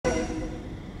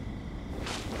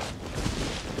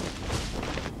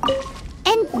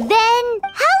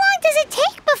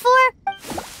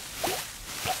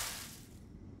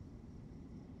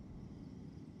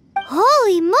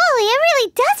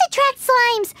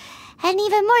and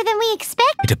even more than we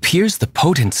expect. It appears the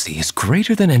potency is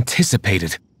greater than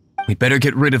anticipated. We'd better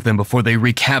get rid of them before they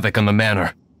wreak havoc on the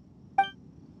manor.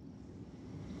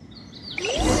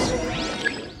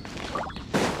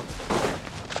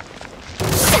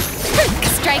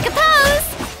 Strike a pose!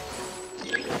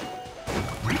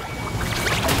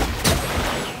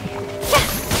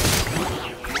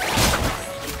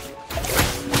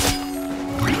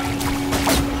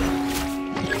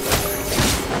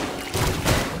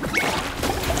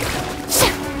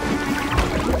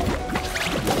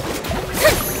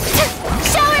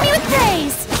 Shower me with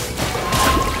praise!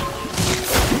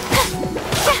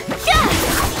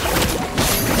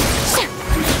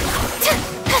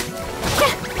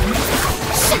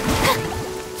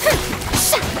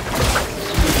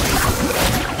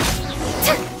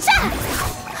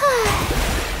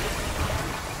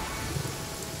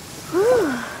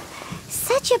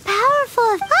 Such a powerful...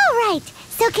 All right,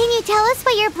 so can you tell us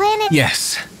what your plan is?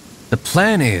 Yes, the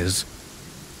plan is...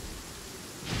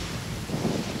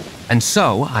 And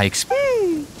so, Are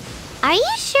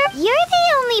you sure you're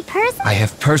the only person? I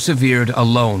have persevered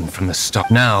alone from the start.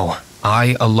 Now,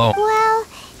 I alone... Well,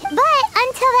 but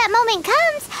until that moment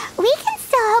comes, we can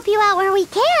still help you out where we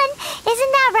can.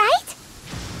 Isn't that right?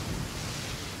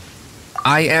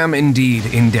 I am indeed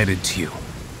indebted to you.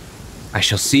 I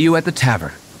shall see you at the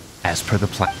tavern, as per the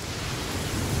plan.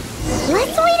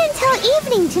 Let's wait until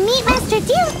evening to meet Master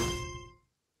Deal.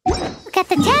 Look at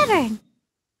the tavern.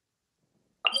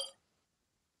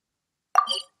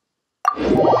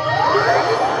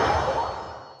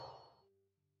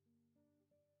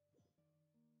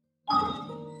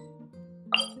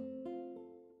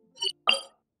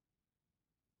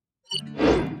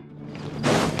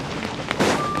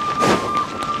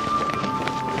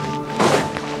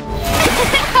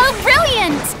 How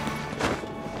brilliant!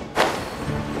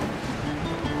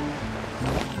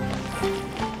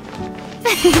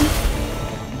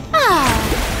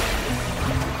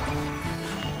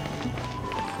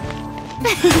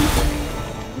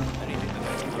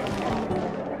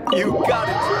 You got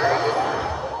it!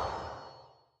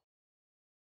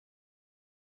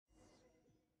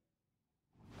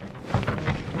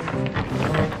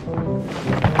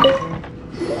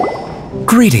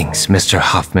 Greetings, Mr.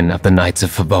 Hoffman of the Knights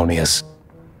of Favonius.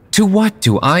 To what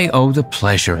do I owe the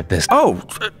pleasure at this? Oh,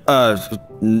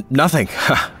 nothing.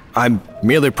 I'm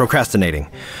merely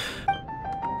procrastinating.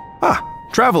 Ah,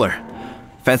 traveler.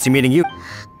 Fancy meeting you.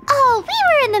 Oh, we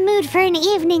were in the mood for an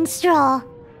evening stroll.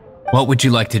 What would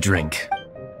you like to drink?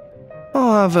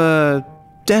 I'll have a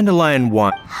dandelion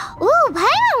wine. Ooh,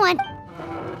 Paimon one.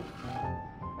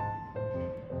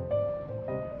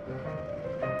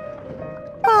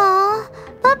 Aw,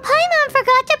 but Paimon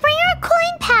forgot to bring her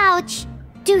coin pouch.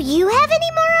 Do you have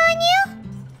any more on you?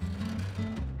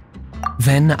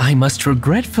 Then I must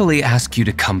regretfully ask you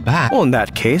to come back. Well, in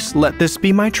that case, let this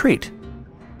be my treat.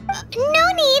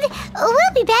 No need.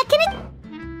 We'll be back in a...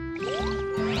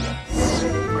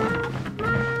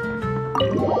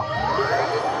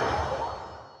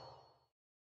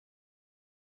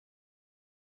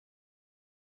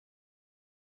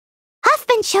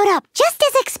 Huffman showed up just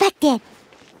as expected.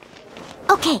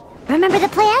 Okay, remember the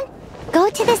plan? Go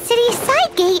to the city's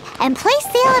side gate and place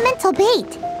the elemental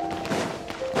bait.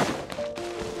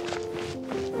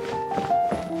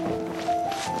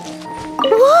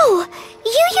 Whoa!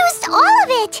 You used all of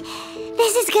it!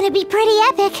 This is gonna be pretty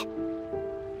epic.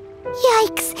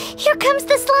 Yikes! Here comes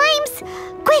the slimes!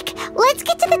 Quick, let's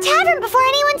get to the tavern before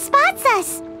anyone spots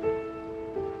us!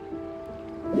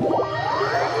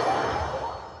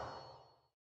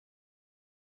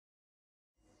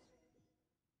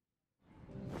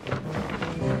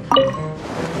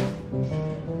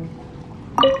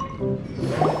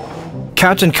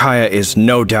 Captain Kaya is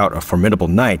no doubt a formidable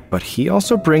knight, but he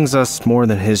also brings us more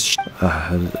than his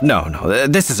no,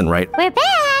 this isn't right. We're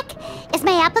back! Is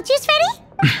my apple juice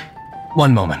ready?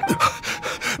 One moment.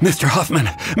 Mr. Huffman!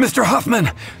 Mr.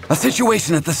 Huffman! A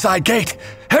situation at the side gate!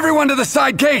 Everyone to the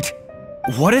side gate!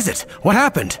 What is it? What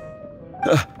happened?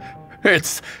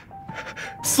 It's...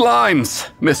 slimes,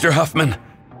 Mr. Huffman.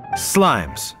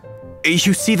 Slimes.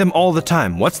 You see them all the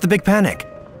time. What's the big panic?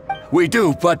 We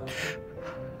do, but...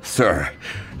 Sir,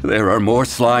 there are more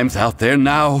slimes out there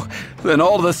now than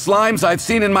all the slimes I've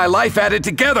seen in my life added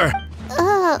together!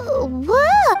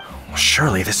 What?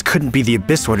 Surely this couldn't be the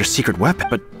Abyss Warder's secret weapon,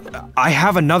 but I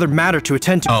have another matter to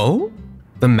attend to. Oh?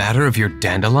 The matter of your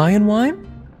dandelion wine?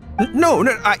 No,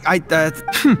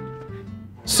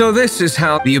 So this is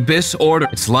how the Abyss Order...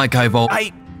 It's like I've all...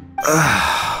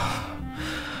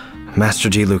 Master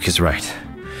D. Luke is right.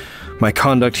 My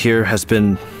conduct here has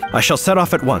been... I shall set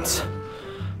off at once.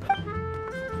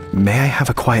 May I have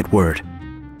a quiet word?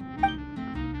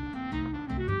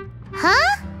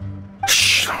 Huh?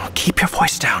 Shh, keep your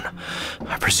voice down.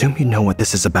 I presume you know what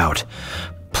this is about.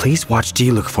 Please watch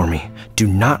Diluc for me. Do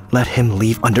not let him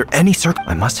leave under any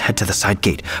circumstance. I must head to the side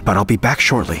gate, but I'll be back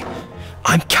shortly.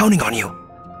 I'm counting on you.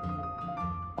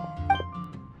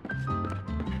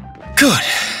 Good.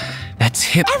 That's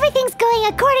him. Everything's going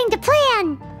according to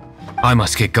plan. I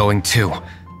must get going too.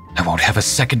 I won't have a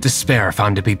second to spare if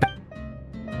I'm to be back.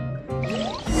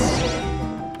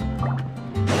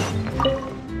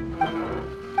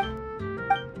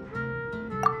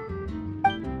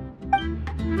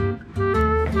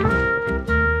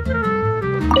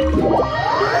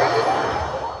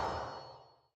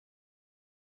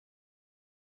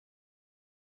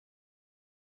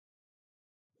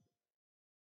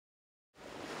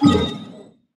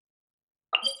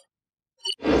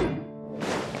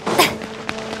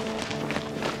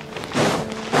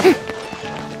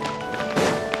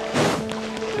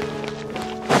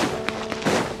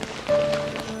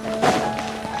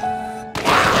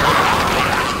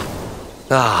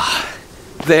 Ah,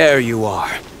 there you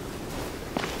are.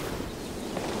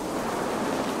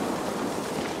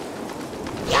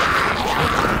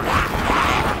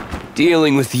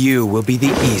 Dealing with you will be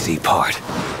the easy part.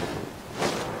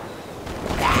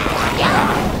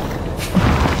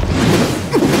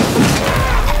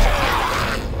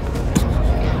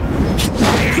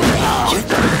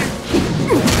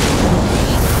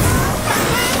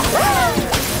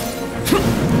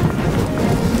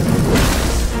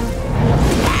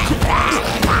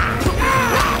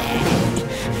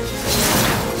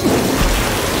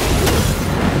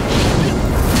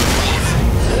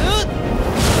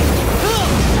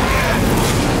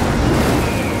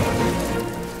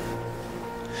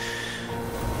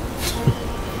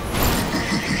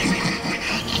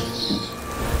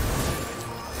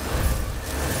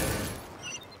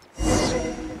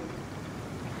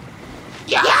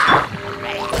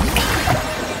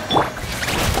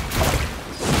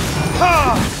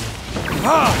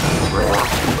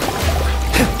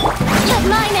 Let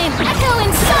my name echo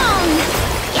in song!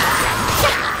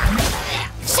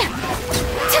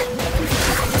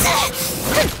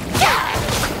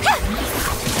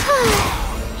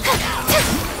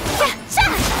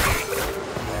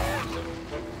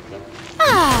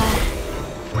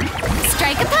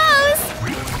 Strike a pose!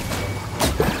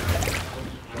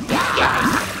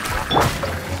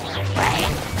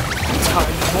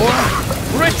 Time for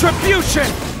retribution!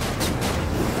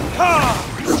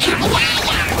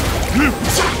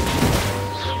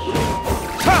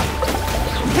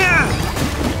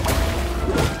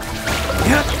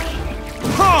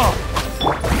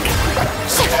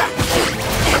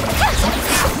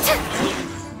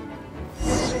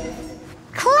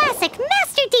 Classic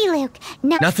Master Diluc!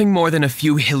 Now Nothing more than a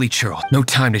few hilly churls. No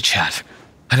time to chat.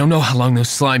 I don't know how long those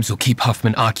slimes will keep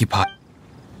Huffman occupied.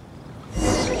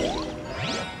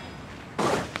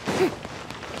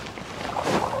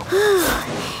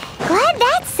 glad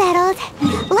that's settled.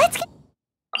 Let's get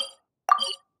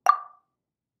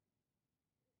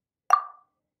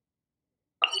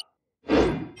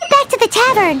back to the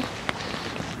tavern.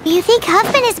 You think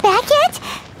Huffman is back yet?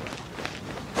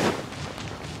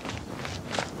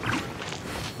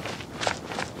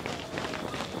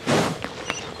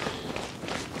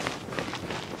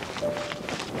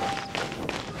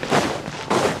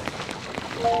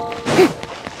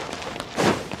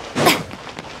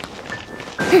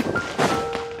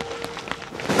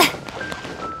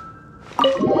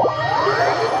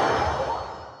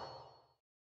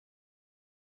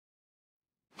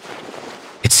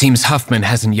 It seems Huffman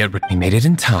hasn't yet made it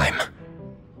in time.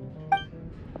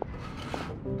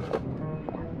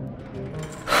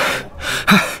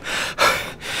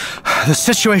 The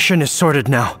situation is sorted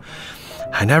now.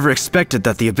 I never expected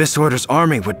that the Abyss Order's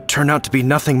army would turn out to be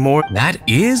nothing more. That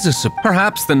is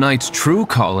perhaps the Knight's true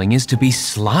calling is to be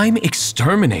slime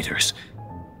exterminators.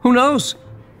 Who knows?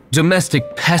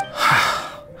 Domestic pest.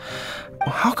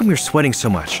 How come you're sweating so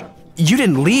much? You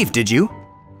didn't leave, did you?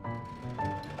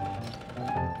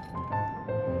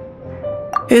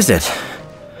 Is it?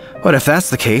 But if that's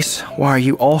the case, why are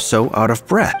you also out of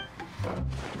breath?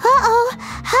 Uh-oh,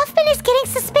 Huffman is getting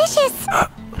suspicious.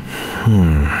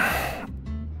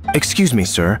 Excuse me,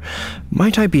 sir.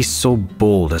 Might I be so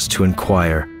bold as to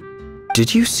inquire?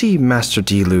 Did you see Master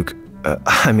Diluc,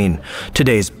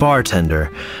 today's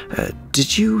bartender?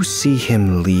 Did you see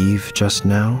him leave just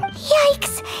now?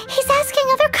 Yikes, he's asking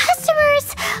other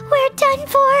customers. We're done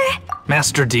for.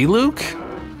 Master Diluc?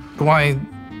 Why,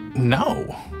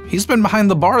 no. He's been behind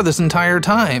the bar this entire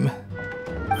time.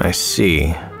 I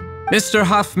see. Mr.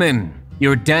 Huffman,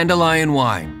 your dandelion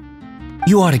wine.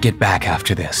 You ought to get back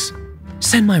after this.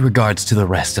 Send my regards to the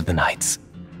rest of the knights.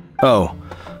 Oh,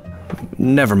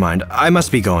 never mind. I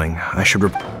must be going. I should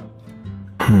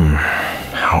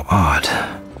how odd.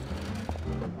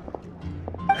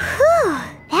 Whew,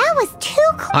 that was too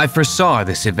cool. I foresaw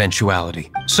this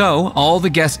eventuality. So, all the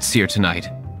guests here tonight,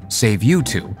 save you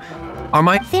two, are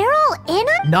my— They're all in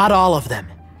on— Not all of them.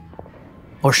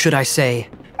 Or should I say,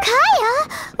 Kaya,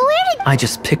 where did— I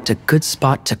just picked a good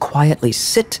spot to quietly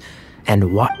sit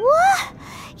and watch. What?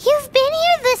 You've been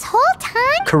here this whole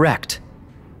time? Correct.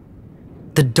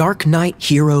 The Dark Knight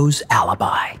Hero's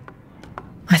Alibi.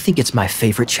 I think it's my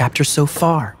favorite chapter so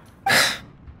far.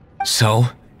 So,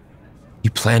 you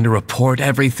plan to report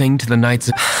everything to the Knights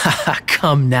of—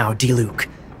 Come now, Diluc.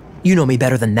 You know me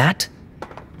better than that.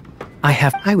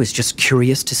 I was just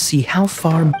curious to see how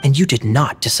far, and you did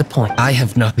not disappoint. I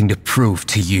have nothing to prove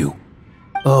to you.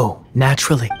 Oh,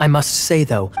 naturally. I must say,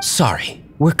 though, Sorry,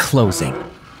 we're closing.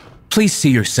 Please see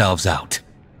yourselves out.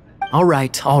 all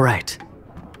right.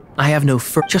 I have no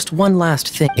just one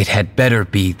last thing. It had better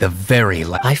be the very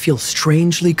last. I feel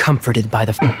strangely comforted by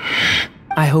the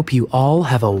I hope you all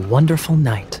have a wonderful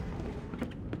night.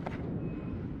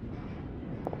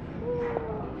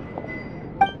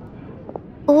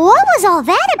 What was all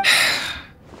that?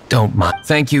 Don't mind.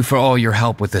 Thank you for all your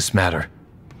help with this matter.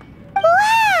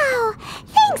 Wow!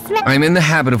 Thanks, man. I'm in the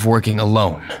habit of working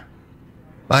alone.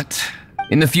 But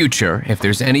in the future, if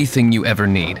there's anything you ever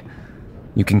need,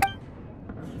 you can—